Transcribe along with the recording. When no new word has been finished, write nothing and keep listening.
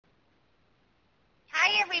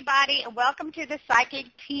everybody, and welcome to the Psychic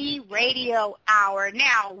Tea Radio Hour.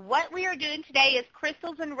 Now, what we are doing today is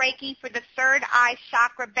crystals and Reiki for the third eye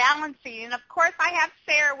chakra balancing. And, of course, I have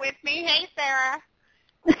Sarah with me. Hey, Sarah.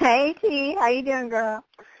 Hey, T. How you doing, girl?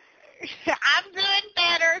 I'm doing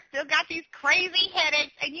better. Still got these crazy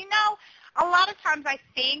headaches. And, you know, a lot of times I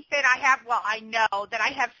think that I know that I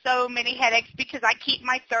have so many headaches because I keep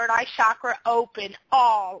my third eye chakra open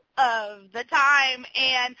all of the time.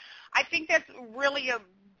 And I think that's really a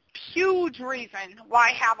huge reason why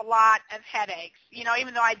I have a lot of headaches. You know,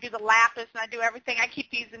 even though I do the lapis and I do everything, I keep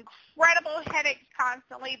these incredible headaches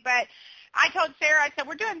constantly. But I told Sarah, I said,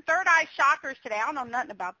 we're doing third eye chakras today. I don't know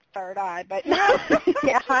nothing about the third eye, but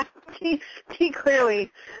yeah, T clearly,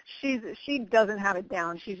 she doesn't have it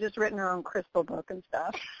down. She's just written her own crystal book and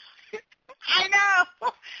stuff. I know.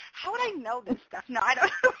 How would I know this stuff? No, I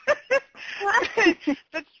don't.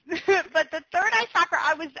 But the third eye chakra,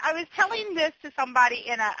 I was telling this to somebody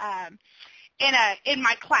in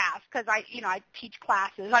my class because I teach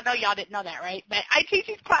classes. I know y'all didn't know that, right? But I teach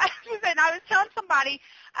these classes, and I was telling somebody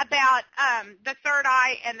about the third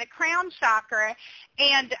eye and the crown chakra,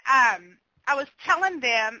 and I was telling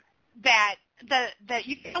them that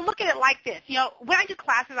you can look at it like this. You know, when I do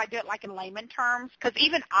classes, I do it like in layman terms because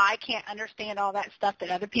even I can't understand all that stuff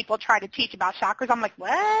that other people try to teach about chakras. I'm like,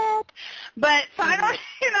 what? But so I don't,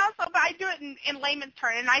 but I do it in layman's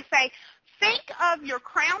terms, and I say, think of your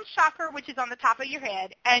crown chakra, which is on the top of your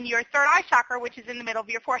head, and your third eye chakra, which is in the middle of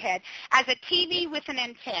your forehead, as a TV with an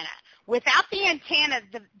antenna. Without the antenna,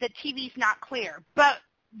 the TV's not clear. But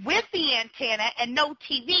with the antenna and no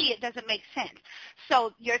TV, it doesn't make sense.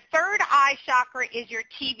 So your third eye chakra is your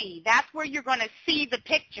TV. That's where you're going to see the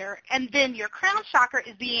picture. And then your crown chakra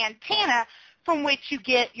is the antenna from which you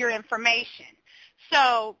get your information.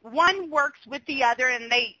 So one works with the other, and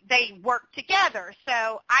they work together.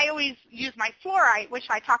 So I always use my fluorite, which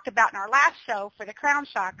I talked about in our last show for the crown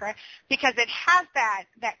chakra, because it has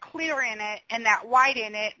that clear in it and that white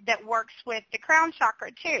in it that works with the crown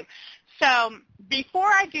chakra too. So before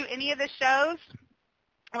I do any of the shows,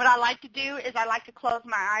 what I like to do is I like to close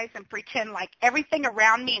my eyes and pretend like everything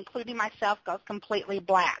around me, including myself, goes completely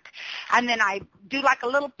black. And then I do like a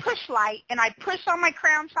little push light, and I push on my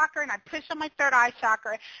crown chakra and I push on my third eye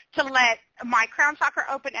chakra to let my crown chakra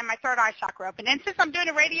open and my third eye chakra open. And since I'm doing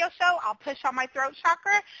a radio show, I'll push on my throat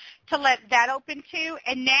chakra to let that open too.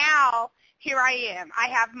 And now here I am. I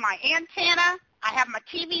have my antenna, I have my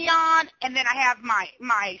TV on, and then I have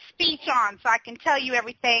my speech on so I can tell you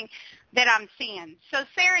everything that I'm seeing. So,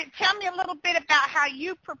 Sarah, tell me a little bit about how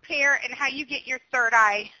you prepare and how you get your third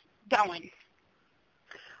eye going.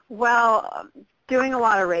 Well, doing a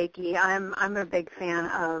lot of Reiki, I'm a big fan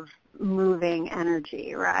of moving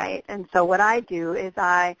energy, right? And so what I do is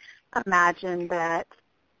I imagine that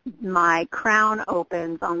my crown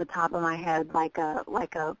opens on the top of my head like a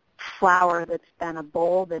flower that's been a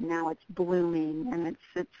bulb, and now it's blooming, and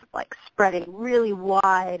it's like spreading really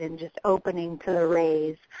wide and just opening to the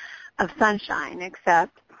rays of sunshine,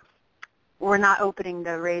 except we're not opening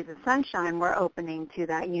the rays of sunshine, we're opening to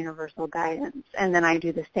that universal guidance. And then I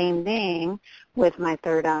do the same thing with my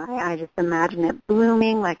third eye. I just imagine it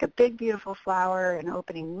blooming like a big, beautiful flower and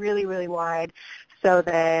opening really, really wide so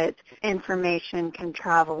that information can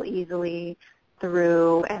travel easily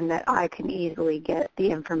through and that I can easily get the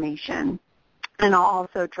information. And I'll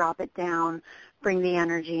also drop it down, bring the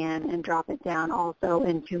energy in and drop it down also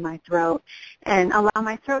into my throat and allow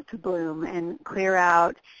my throat to bloom and clear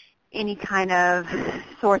out any kind of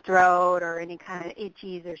sore throat or any kind of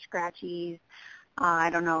itchies or scratchies. I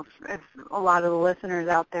don't know if a lot of the listeners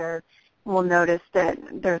out there will notice that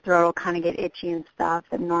their throat will kind of get itchy and stuff,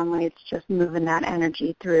 and normally it's just moving that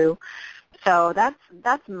energy through. So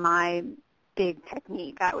that's my big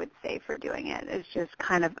technique, I would say, for doing it, is just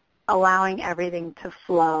kind of allowing everything to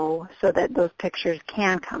flow so that those pictures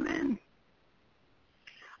can come in.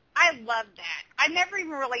 I love that. I never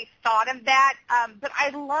even really thought of that, but I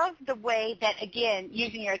love the way that, again,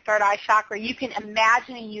 using your third eye chakra, you can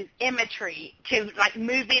imagine and use imagery to, like,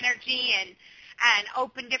 move energy and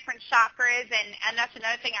open different chakras, and that's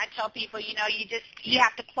another thing I tell people, you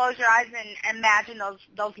have to close your eyes and imagine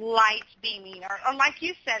those lights beaming, or like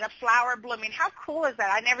you said, a flower blooming. How cool is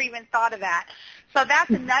that? I never even thought of that. So that's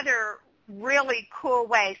another really cool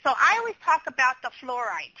way. So I always talk about the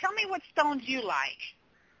fluorite. Tell me what stones you like.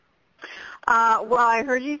 Well, I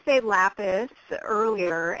heard you say lapis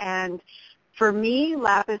earlier, and for me,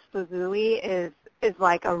 lapis lazuli is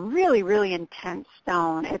like a really, really intense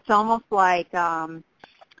stone. It's almost like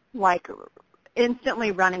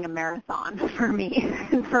instantly running a marathon for me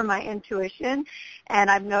and for my intuition. And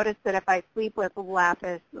I've noticed that if I sleep with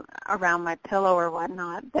lapis around my pillow or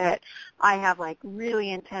whatnot, that I have like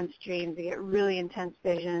really intense dreams. I get really intense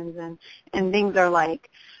visions, and things are like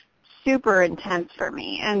super intense for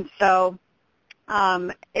me. And so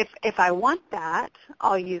if I want that,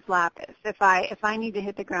 I'll use lapis. If I need to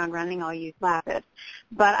hit the ground running, I'll use lapis.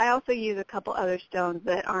 But I also use a couple other stones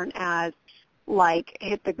that aren't as like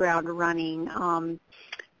hit the ground running.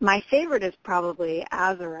 My favorite is probably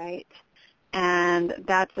azurite, and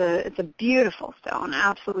it's a beautiful stone,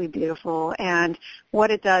 absolutely beautiful. And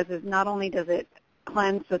what it does is not only does it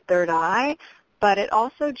cleanse the third eye, but it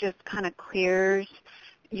also just kind of clears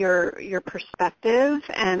your perspective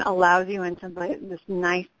and allows you into this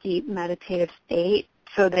nice, deep meditative state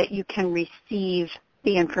so that you can receive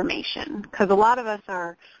the information. Because a lot of us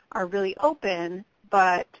are really open,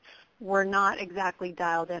 but we're not exactly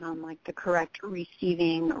dialed in on like the correct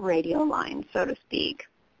receiving radio line, so to speak.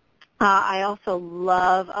 I also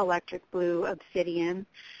love electric blue obsidian.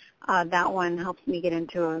 That one helps me get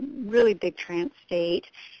into a really big trance state,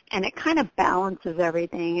 and it kind of balances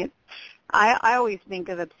everything. I always think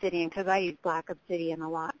of obsidian because I use black obsidian a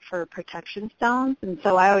lot for protection stones, and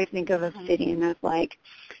so I always think of obsidian as like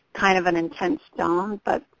kind of an intense stone,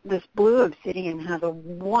 but this blue obsidian has a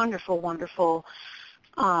wonderful, wonderful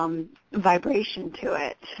vibration to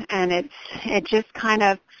it, and it just kind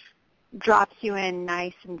of drops you in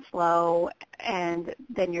nice and slow, and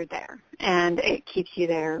then you're there, and it keeps you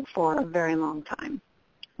there for a very long time.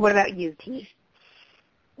 What about you, T?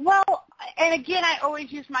 Well, and again, I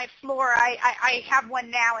always use my fluorite. I have one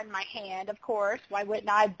now in my hand, of course. Why wouldn't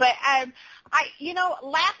I? But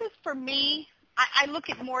lapis for me, I look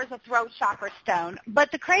at more as a throat chakra stone.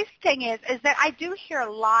 But the crazy thing is that I do hear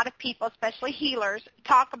a lot of people, especially healers,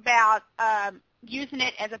 talk about using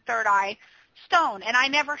it as a third eye stone, and I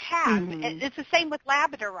never have. Mm-hmm. It's the same with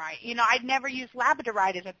labradorite. I'd never use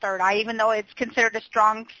labradorite as a third eye, even though it's considered a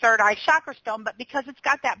strong third eye chakra stone. But because it's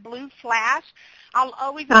got that blue flash, I'll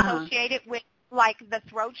always associate it with like the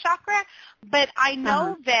throat chakra. But I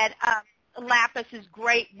know that lapis is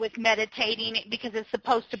great with meditating because it's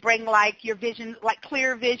supposed to bring like your vision, like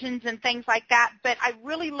clear visions and things like that. But I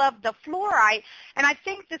really love the fluorite, and I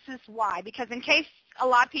think this is why, because in case a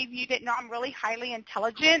lot of people you didn't know, I'm really highly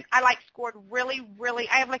intelligent. I scored really,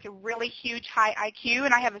 I have like a really huge high IQ,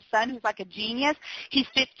 and I have a son who's like a genius. He's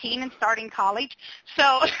 15 and starting college.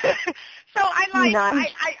 So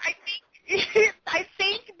I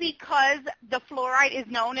think because the fluorite is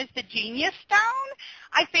known as the genius stone,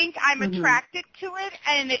 I think I'm attracted to it,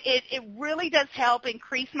 and it really does help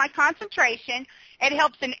increase my concentration. It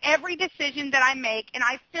helps in every decision that I make, and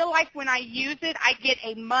I feel like when I use it, I get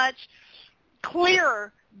a much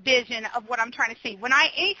clearer vision of what I'm trying to see.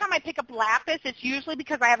 Anytime I pick up lapis, it's usually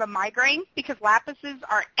because I have a migraine, because lapises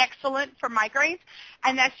are excellent for migraines,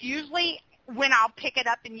 and that's usually when I'll pick it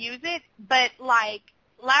up and use it. But like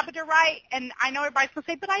labradorite, and I know everybody's going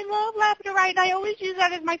to say, but I love labradorite, and I always use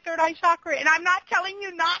that as my third eye chakra, and I'm not telling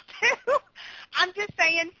you not to. I'm just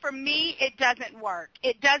saying for me, it doesn't work.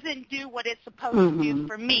 It doesn't do what it's supposed to do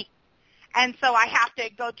for me. And so I have to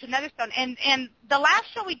go to another stone. And the last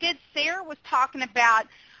show we did, Sarah was talking about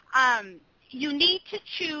you need to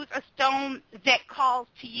choose a stone that calls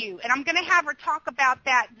to you. And I'm going to have her talk about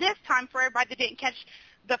that this time for everybody that didn't catch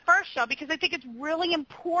the first show, because I think it's really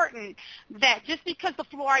important that just because the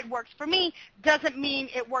fluoride works for me doesn't mean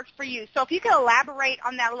it works for you. So if you could elaborate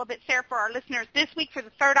on that a little bit, Sarah, for our listeners this week for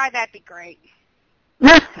the third eye, that'd be great.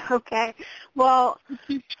 Okay. Well,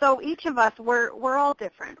 so each of us, we're all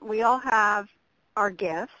different. We all have our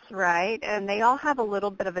gifts, right? And they all have a little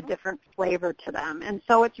bit of a different flavor to them. And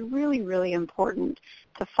so it's really, really important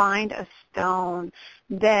to find a stone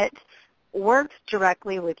that works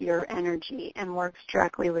directly with your energy and works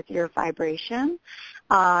directly with your vibration.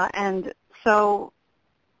 And so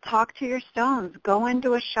talk to your stones. Go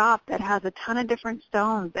into a shop that has a ton of different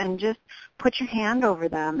stones and just put your hand over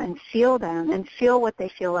them and feel what they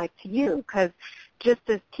feel like to you. Because just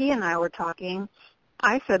as T and I were talking,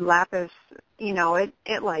 I said lapis,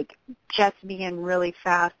 it like jets me in really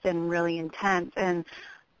fast and really intense, and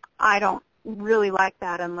I don't really like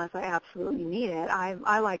that unless I absolutely need it.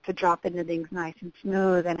 I like to drop into things nice and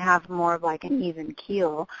smooth and have more of like an even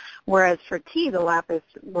keel, whereas for T, the lapis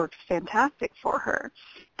works fantastic for her.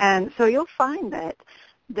 And so you'll find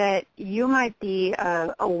that you might be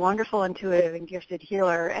a wonderful intuitive and gifted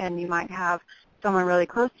healer, and you might have someone really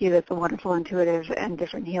close to you that's a wonderful intuitive and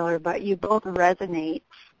different healer, but you both resonate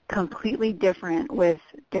completely different with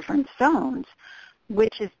different stones,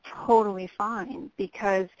 which is totally fine,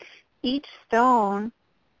 because each stone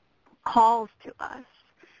calls to us,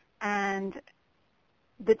 and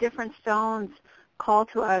the different stones call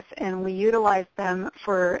to us, and we utilize them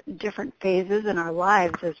for different phases in our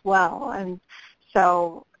lives as well. And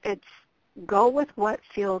so it's go with what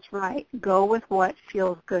feels right. Go with what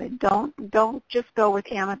feels good. Don't just go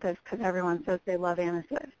with amethyst because everyone says they love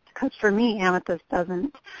amethyst. Because for me, amethyst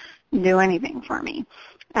doesn't do anything for me.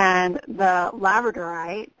 And the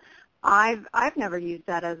labradorite, I've never used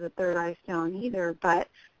that as a third eye stone either, but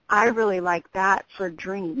I really like that for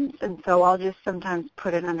dreams, and so I'll just sometimes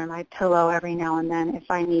put it under my pillow every now and then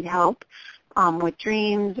if I need help with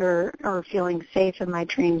dreams or feeling safe in my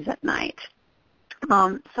dreams at night.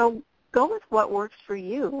 So go with what works for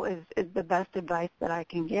you is the best advice that I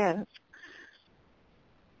can give.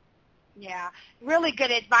 Yeah, really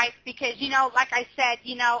good advice because, like I said,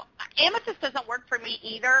 amethyst doesn't work for me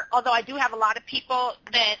either, although I do have a lot of people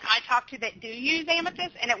that I talk to that do use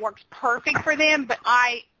amethyst, and it works perfect for them, but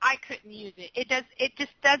I couldn't use it. It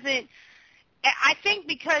just doesn't. I think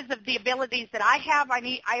because of the abilities that I have,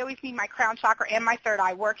 I always need my crown chakra and my third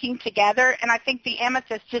eye working together, and I think the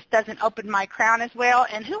amethyst just doesn't open my crown as well.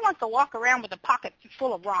 And who wants to walk around with a pocket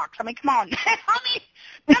full of rocks? I mean, come on.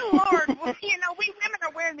 Good Lord, we women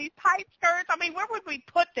are wearing these tight skirts. I mean, where would we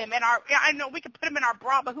put them in our? I know we could put them in our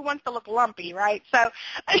bra, but who wants to look lumpy, right? So,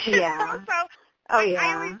 yeah.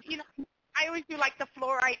 I always do like the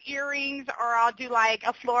fluorite earrings, or I'll do like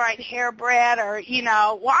a fluorite hairbread, or,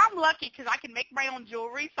 well, I'm lucky because I can make my own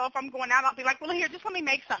jewelry. So if I'm going out, I'll be like, well, here, just let me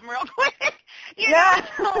make something real quick. Yeah.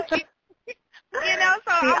 So See,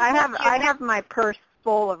 I have my purse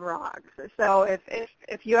full of rocks. So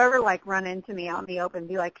if you ever like run into me out in the open,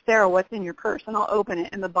 be like, Sarah, what's in your purse? And I'll open it,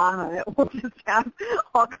 and the bottom of it will just have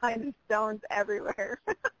all kinds of stones everywhere.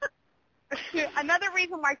 Another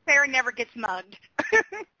reason why Sarah never gets mugged.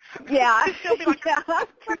 Yeah. She'll be like,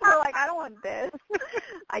 people are like, I don't want this.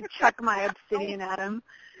 I chuck my obsidian at him,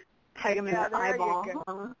 peg him in the eyeball.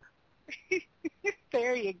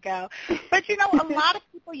 There you go. But, a lot of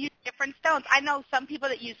people use different stones. I know some people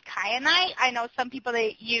that use kyanite. I know some people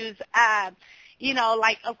that use,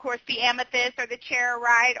 like, of course, the amethyst or the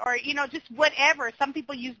charoite or, just whatever. Some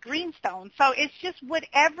people use green stones. So it's just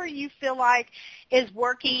whatever you feel like is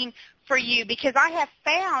working for you, because I have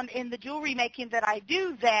found in the jewelry making that I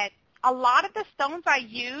do that a lot of the stones I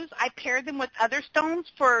use, I pair them with other stones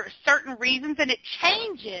for certain reasons, and it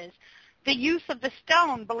changes the use of the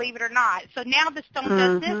stone, believe it or not. So now the stone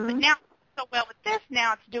does this, but now so well with this,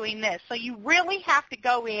 now it's doing this. So you really have to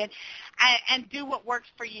go in and do what works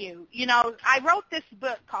for you. I wrote this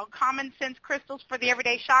book called Common Sense Crystals for the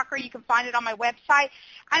Everyday Chakra. You can find it on my website.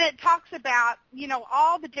 And it talks about,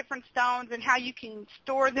 all the different stones and how you can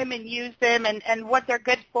store them and use them and what they're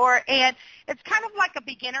good for. And it's kind of like a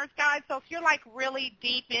beginner's guide. So if you're like really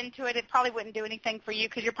deep into it, it probably wouldn't do anything for you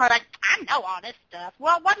because you're probably like, I know all this stuff.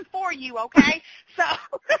 Well, it wasn't for you, okay? So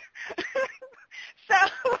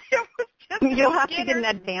it was just you'll have to get an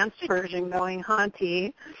advanced version going,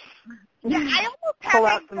 Hunty. Yeah, I almost have pull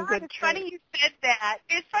out some good It's funny you said that.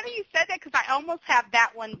 It's funny you said that because I almost have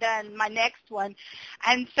that one done, my next one.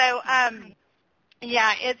 And so,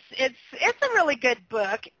 yeah, it's a really good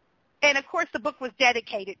book. And, of course, the book was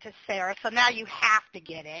dedicated to Sarah, so now you have to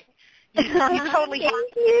get it. You totally have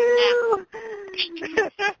to you.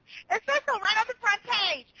 It says so right on the front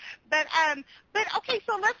page. But okay,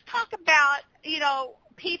 so let's talk about,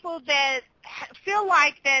 people that feel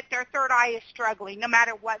like that their third eye is struggling no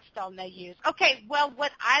matter what stone they use. Okay, well,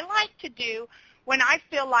 what I like to do when I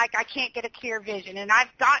feel like I can't get a clear vision and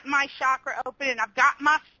I've got my chakra open and I've got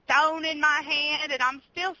my stone in my hand and I'm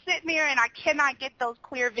still sitting there and I cannot get those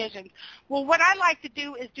clear visions. Well, what I like to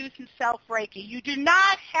do is do some self-Reiki. You do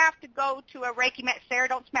not have to go to a Reiki master. Sarah,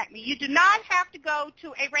 don't smack me. You do not have to go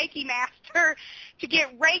to a Reiki master to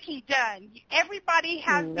get Reiki done. Everybody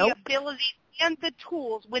has the ability and the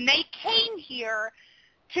tools when they came here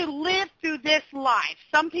to live through this life.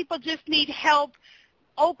 Some people just need help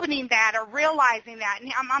opening that or realizing that.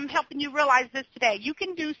 And I'm helping you realize this today. You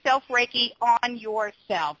can do self-Reiki on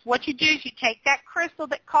yourself. What you do is you take that crystal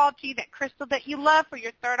that called to you, that crystal that you love for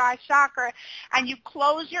your third eye chakra, and you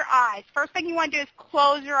close your eyes. First thing you want to do is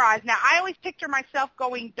close your eyes. Now, I always picture myself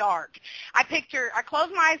going dark. I close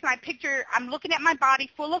my eyes and I'm looking at my body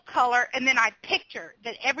full of color, and then I picture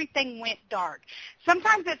that everything went dark.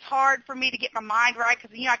 Sometimes it's hard for me to get my mind right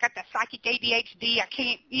because, I got that psychic ADHD. I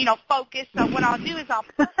can't, focus. So what I'll do is I'll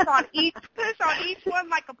push on each one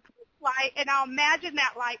like a light, and I'll imagine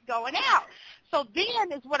that light going out. So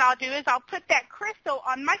then is what I'll do is I'll put that crystal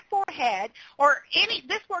on my forehead, or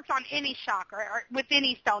this works on any chakra or with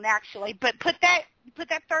any stone actually, but put that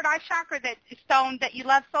third eye chakra, that stone that you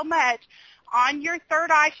love so much, on your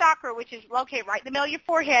third eye chakra, which is located right in the middle of your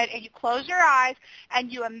forehead, and you close your eyes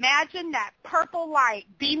and you imagine that purple light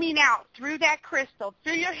beaming out through that crystal,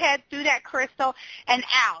 through your head, through that crystal, and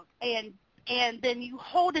out. And then you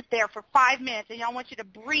hold it there for 5 minutes, and I want you to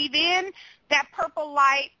breathe in that purple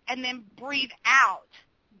light and then breathe out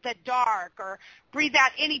the dark, or breathe out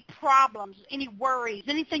any problems, any worries,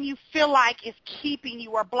 anything you feel like is keeping you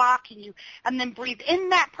or blocking you, and then breathe in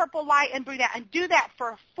that purple light and breathe out, and do that for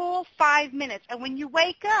a full 5 minutes. And when you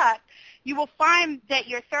wake up, you will find that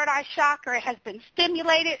your third eye chakra has been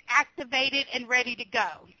stimulated, activated, and ready to go.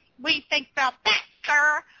 What do you think about that,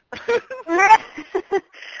 sir?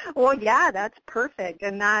 Well, yeah, that's perfect,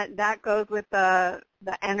 and that goes with the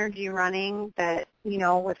energy running. That, you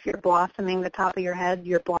know, if you're blossoming the top of your head,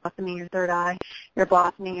 you're blossoming your third eye, you're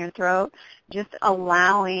blossoming your throat. Just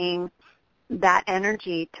allowing that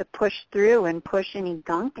energy to push through and push any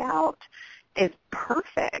gunk out is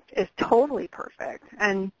perfect. Is totally perfect.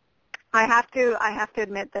 And I have to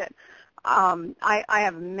admit that I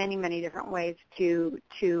have many different ways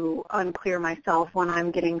to unclear myself when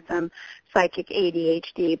I'm getting some psychic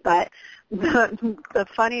ADHD. But the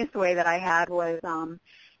funniest way that I had was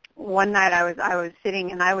one night I was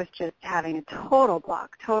sitting and I was just having a total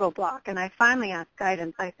block. And I finally asked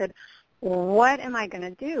guidance. I said, what am I going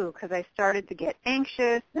to do? Because I started to get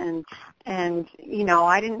anxious and you know,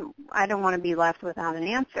 I didn't want to be left without an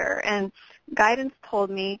answer. And guidance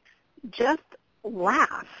told me, just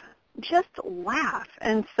laugh.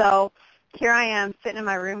 And so here I am sitting in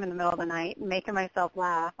my room in the middle of the night making myself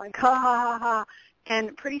laugh, like, ha, ha, ha, ha.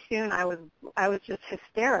 And pretty soon I was just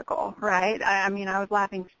hysterical, right? I mean, I was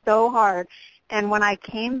laughing so hard. And when I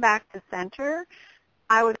came back to center,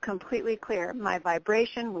 I was completely clear. My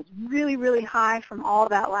vibration was really high from all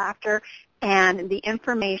that laughter, and the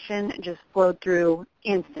information just flowed through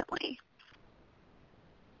instantly.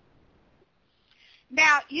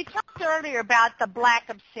 Now, you talked earlier about the black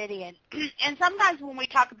obsidian, and sometimes when we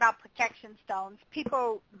talk about protection stones,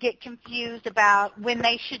 people get confused about when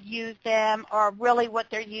they should use them or really what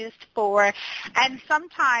they're used for. And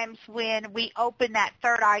sometimes when we open that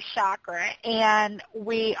third eye chakra and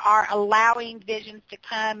we are allowing visions to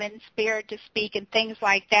come and spirit to speak and things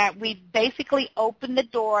like that, we basically open the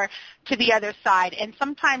door to the other side. And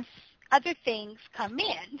sometimes other things come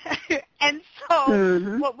in. And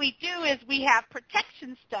so what we do is we have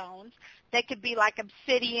protection stones that could be like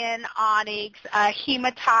obsidian, onyx,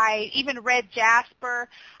 hematite, even red jasper.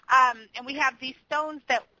 And we have these stones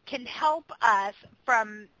that can help us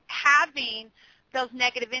from having those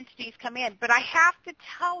negative entities come in. But I have to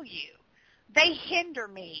tell you, they hinder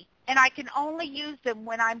me, and I can only use them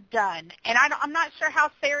when I'm done. And I'm not sure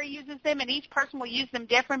how Sarah uses them, and each person will use them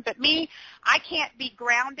different. But me, I can't be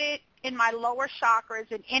grounded in my lower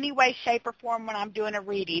chakras in any way, shape, or form when I'm doing a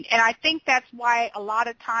reading. And I think that's why a lot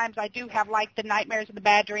of times I do have, like, the nightmares and the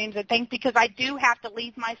bad dreams, I think, because I do have to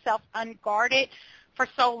leave myself unguarded for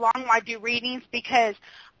so long while I do readings, because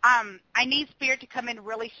I need spirit to come in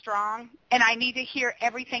really strong, and I need to hear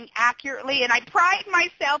everything accurately. And I pride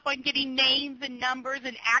myself on getting names and numbers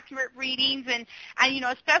and accurate readings. And you know,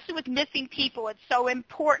 especially with missing people, it's so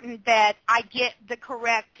important that I get the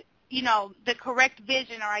correct, you know, the correct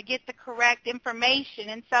vision, or I get the correct information.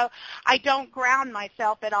 And so I don't ground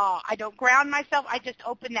myself at all. I don't ground myself. I just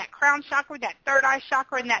open that crown chakra, that third eye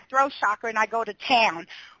chakra, and that throat chakra, and I go to town.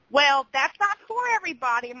 Well, that's not for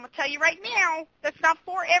everybody. I'm going to tell you right now, that's not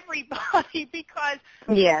for everybody, because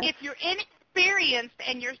if you're inexperienced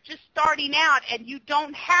and you're just starting out and you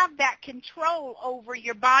don't have that control over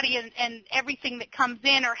your body and everything that comes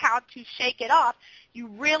in or how to shake it off, you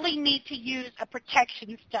really need to use a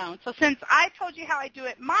protection stone. So since I told you how I do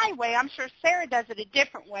it my way, I'm sure Sarah does it a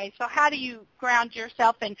different way. So how do you ground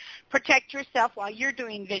yourself and protect yourself while you're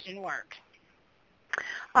doing vision work?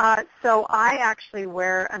 So I actually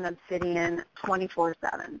wear an obsidian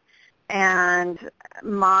 24/7, and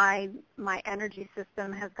my energy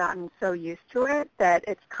system has gotten so used to it that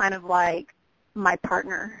it's kind of like my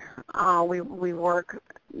partner. We work,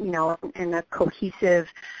 you know, in a cohesive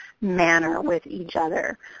manner with each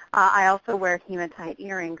other. I also wear hematite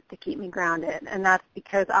earrings to keep me grounded, and that's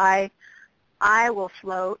because I will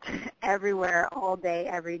float everywhere all day,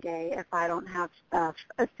 every day, if I don't have stuff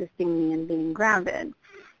assisting me in being grounded.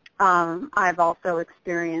 I've also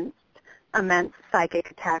experienced immense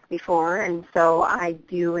psychic attack before, and so I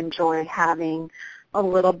do enjoy having a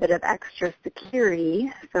little bit of extra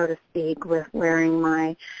security, so to speak, with wearing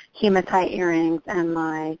my hematite earrings and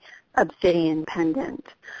my obsidian pendant.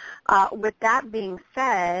 With that being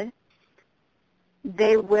said,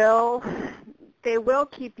 they will they will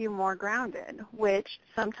keep you more grounded, which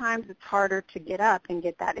sometimes it's harder to get up and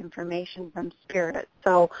get that information from spirit.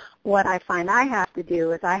 So what I find I have to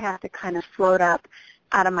do is I have to kind of float up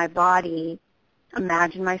out of my body,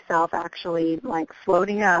 imagine myself actually like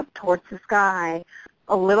floating up towards the sky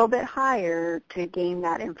a little bit higher to gain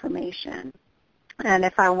that information. And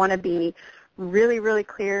if I want to be really, really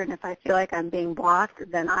clear and if I feel like I'm being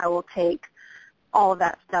blocked, then I will take all of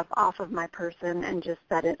that stuff off of my person and just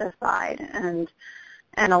set it aside and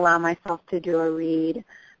allow myself to do a read,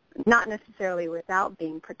 not necessarily without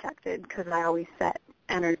being protected, because I always set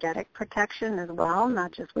energetic protection as well,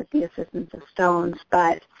 not just with the assistance of stones,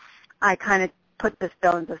 but I kind of put the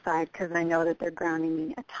stones aside because I know that they're grounding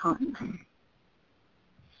me a ton.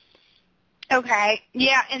 Okay.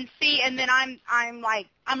 Yeah, and see, and then I'm like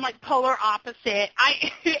polar opposite.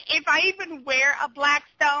 If I even wear a black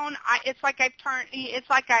stone, it's like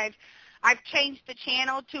I've changed the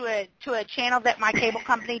channel to a channel that my cable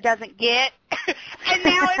company doesn't get. And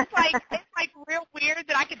now it's like real weird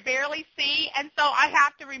that I could barely see, and so I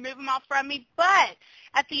have to remove them all from me. But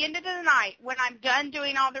at the end of the night, when I'm done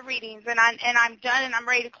doing all the readings and I'm done and I'm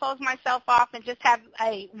ready to close myself off and just have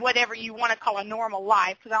a whatever you want to call a normal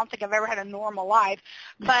life, because I don't think I've ever had a normal life.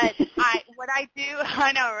 But what I do,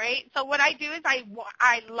 I know, right? So what I do is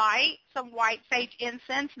I light some white sage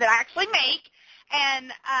incense that I actually make,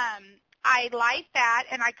 and I light that,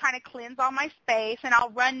 and I kind of cleanse all my space, and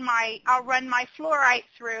I'll run my fluorite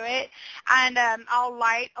through it, and I'll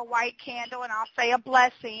light a white candle, and I'll say a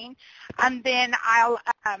blessing, and then I'll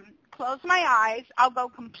close my eyes. I'll go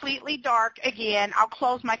completely dark again. I'll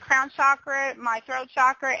close my crown chakra, my throat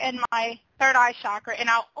chakra, and my third eye chakra, and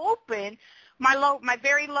I'll open my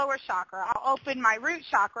very lower chakra. I'll open my root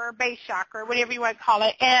chakra or base chakra, whatever you want to call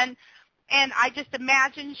it, and I just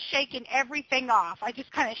imagine shaking everything off. I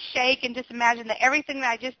just kind of shake and just imagine that everything that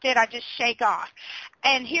I just did, I just shake off.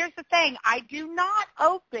 And here's the thing. I do not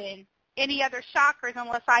open any other chakras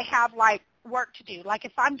unless I have, like, work to do. Like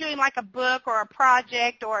if I'm doing, like, a book or a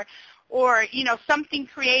project or something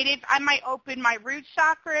creative, I might open my root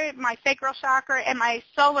chakra, my sacral chakra, and my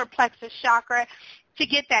solar plexus chakra to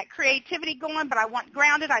get that creativity going, but I want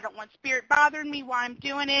grounded. I don't want spirit bothering me while I'm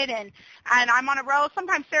doing it, and I'm on a roll.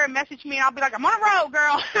 Sometimes Sarah messages me, and I'll be like, I'm on a roll,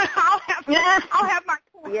 girl. I'll have my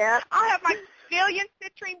Billion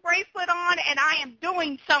citrine bracelet on, and I am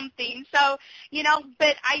doing something. So,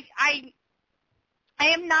 but I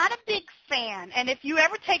am not a big fan, and if you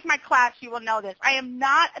ever take my class, you will know this. I am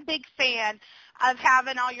not a big fan of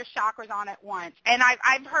having all your chakras on at once. And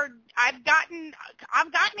I've gotten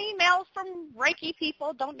emails from Reiki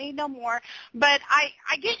people, don't need no more, but I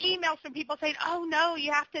get emails from people saying, oh no,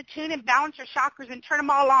 you have to tune and balance your chakras and turn them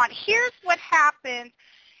all on. Here's what happens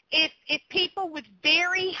if people with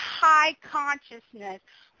very high consciousness,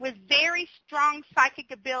 with very strong psychic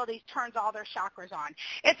abilities, turns all their chakras on.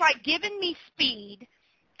 It's like giving me speed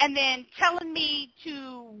and then telling me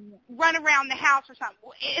to run around the house or something.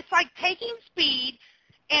 It's like taking speed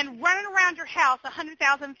and running around your house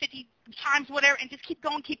 100,050 times, whatever, and just keep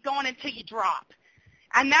going until you drop.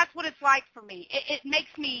 And that's what it's like for me. It makes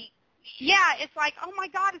me, it's like, oh, my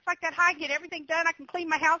God, it's like that high, get everything done. I can clean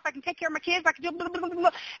my house. I can take care of my kids. I can do blah, blah, blah, blah,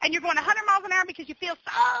 blah. And you're going 100 miles an hour because you feel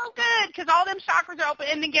so good because all them chakras are open.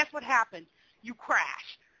 And then guess what happens? You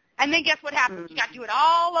crash. And then guess what happens? You got to do it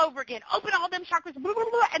all over again. Open all them chakras, blah, blah,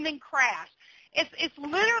 blah, and then crash. It's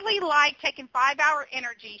literally like taking 5-hour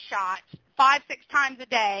energy shots 5-6 times a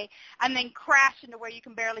day and then crashing to where you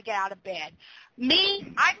can barely get out of bed.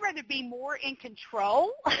 Me, I'd rather be more in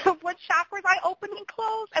control of what chakras I open and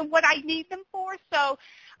close and what I need them for. So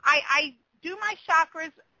I do my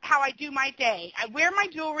chakras how I do my day. I wear my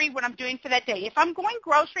jewelry when I'm doing for that day. If I'm going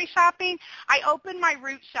grocery shopping, I open my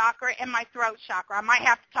root chakra and my throat chakra. I might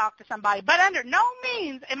have to talk to somebody. But under no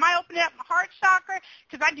means am I opening up my heart chakra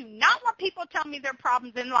because I do not want people telling me their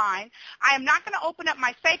problems in line. I am not going to open up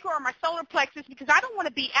my sacral or my solar plexus because I don't want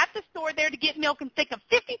to be at the store there to get milk and think of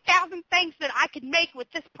 50,000 things that I could make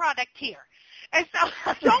with this product here. And so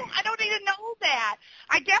I don't need to know that.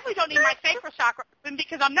 I definitely don't need my sacral chakra open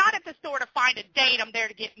because I'm not at the store to find a date. I'm there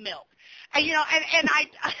to get milk. And, and I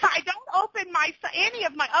don't open any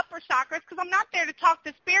of my upper chakras because I'm not there to talk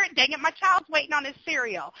to spirit. Dang it, my child's waiting on his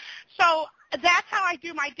cereal. So that's how I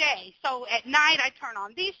do my day. So at night I turn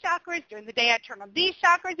on these chakras. During the day I turn on these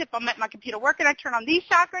chakras. If I'm at my computer working, I turn on these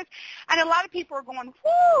chakras. And a lot of people are going,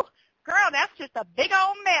 whoo, girl, that's just a big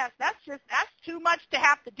old mess. That's too much to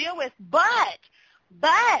have to deal with.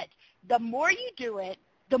 But the more you do it,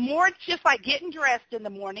 the more it's just like getting dressed in the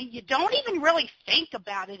morning. You don't even really think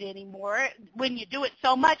about it anymore when you do it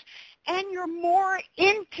so much, and you're more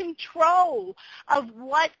in control of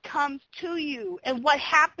what comes to you and what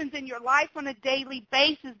happens in your life on a daily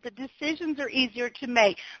basis. The decisions are easier to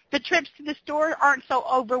make. The trips to the store aren't so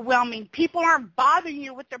overwhelming. People aren't bothering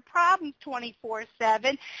you with their problems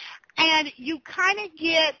 24/7, and you kind of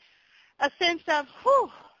get a sense of, whew,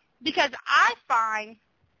 because I find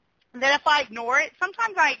that if I ignore it,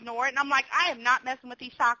 sometimes I ignore it, and I'm like, I am not messing with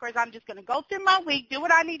these chakras. I'm just going to go through my week, do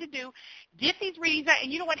what I need to do, get these readings out. And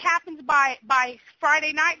you know what happens by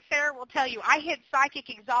Friday night? Sarah will tell you, I hit psychic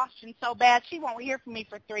exhaustion so bad, she won't hear from me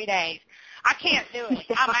for 3 days. I can't do it.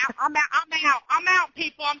 I'm out,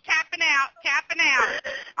 people. I'm tapping out.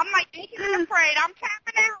 I'm like, I'm afraid. I'm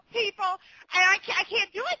tapping out, people, and I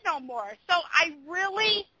can't do it no more. So I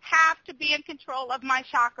really have to be in control of my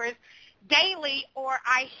chakras daily, or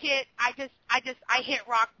I hit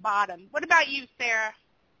rock bottom. What about you, Sarah?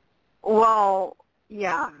 Well,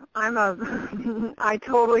 yeah, I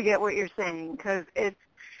totally get what you're saying, because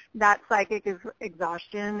that psychic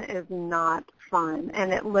exhaustion is not fun,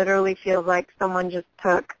 and it literally feels like someone just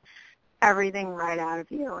took everything right out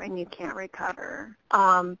of you, and you can't recover.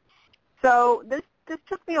 So this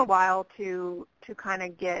took me a while to kind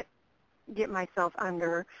of get myself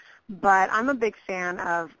under. But I'm a big fan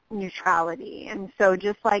of neutrality. And so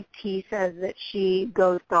just like T says that she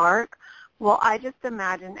goes dark, well, I just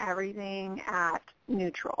imagine everything at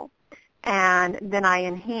neutral. And then I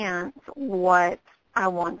enhance what I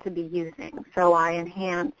want to be using. So I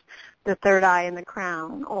enhance the third eye in the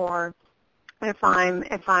crown. Or if I'm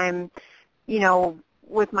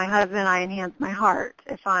with my husband, I enhance my heart.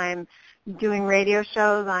 If I'm doing radio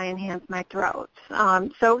shows, I enhance my throat.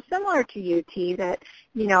 So similar to you, T, that,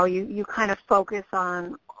 you kind of focus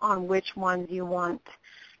on which ones you want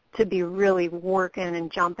to be really working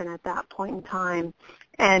and jumping at that point in time.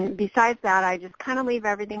 And besides that, I just kind of leave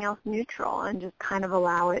everything else neutral and just kind of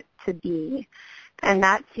allow it to be. And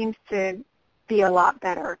that seems to be a lot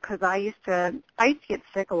better, because I used to get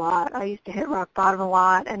sick a lot. I used to hit rock bottom a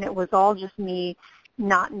lot, and it was all just me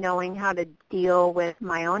not knowing how to deal with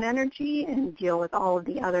my own energy and deal with all of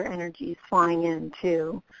the other energies flying in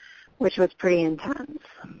too, which was pretty intense.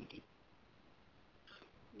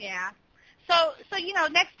 Yeah. So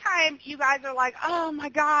next time you guys are like, oh my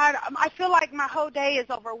God, I feel like my whole day is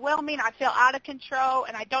overwhelming. I feel out of control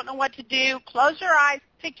and I don't know what to do. Close your eyes,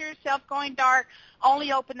 picture yourself going dark.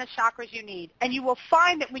 Only open the chakras you need. And you will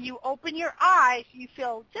find that when you open your eyes, you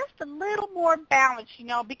feel just a little more balanced,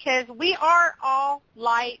 because we are all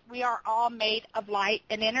light. We are all made of light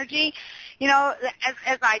and energy,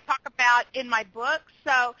 as I talk about in my book.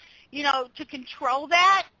 So, to control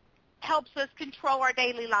that helps us control our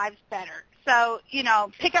daily lives better. So,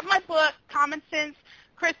 pick up my book, Common Sense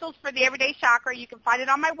Crystals for the Everyday Chakra. You can find it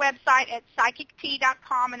on my website at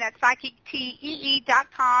psychic-t.com, and that's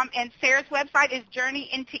psychic-t.com. And Sarah's website is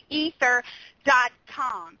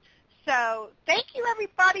journeyintoether.com. So thank you,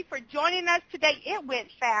 everybody, for joining us today. It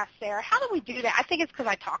went fast, Sarah. How do we do that? I think it's because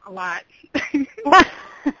I talk a lot.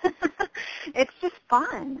 It's just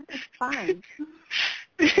fun. It's fun.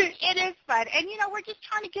 It is fun. And, we're just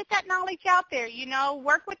trying to get that knowledge out there,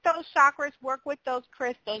 work with those chakras, work with those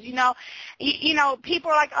crystals.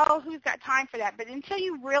 People are like, oh, who's got time for that? But until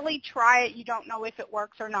you really try it, you don't know if it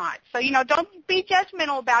works or not. So, don't be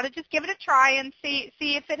judgmental about it. Just give it a try and see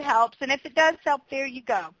if it helps. And if it does help, there you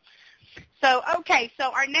go. So, okay,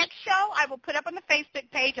 so our next show I will put up on the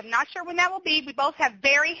Facebook page. I'm not sure when that will be. We both have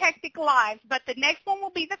very hectic lives, but the next one will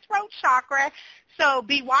be the throat chakra. So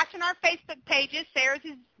be watching our Facebook pages. Sarah's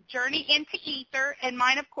is Journey into Ether, and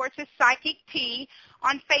mine, of course, is Psychic T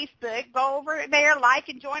on Facebook. Go over there, like,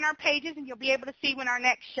 and join our pages, and you'll be able to see when our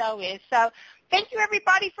next show is. So thank you,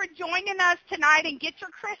 everybody, for joining us tonight, and get your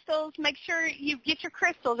crystals. Make sure you get your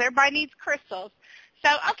crystals. Everybody needs crystals. So,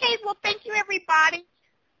 okay, well, thank you, everybody.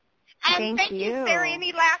 And thank you, Sarah.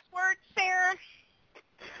 Any last words, Sarah?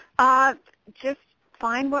 Just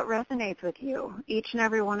find what resonates with you, each and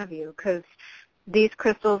every one of you, because these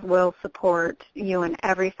crystals will support you in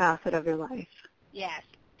every facet of your life. Yes,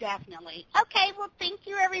 definitely. Okay, well, thank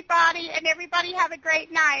you, everybody, and everybody have a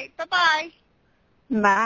great night. Bye-bye. Bye.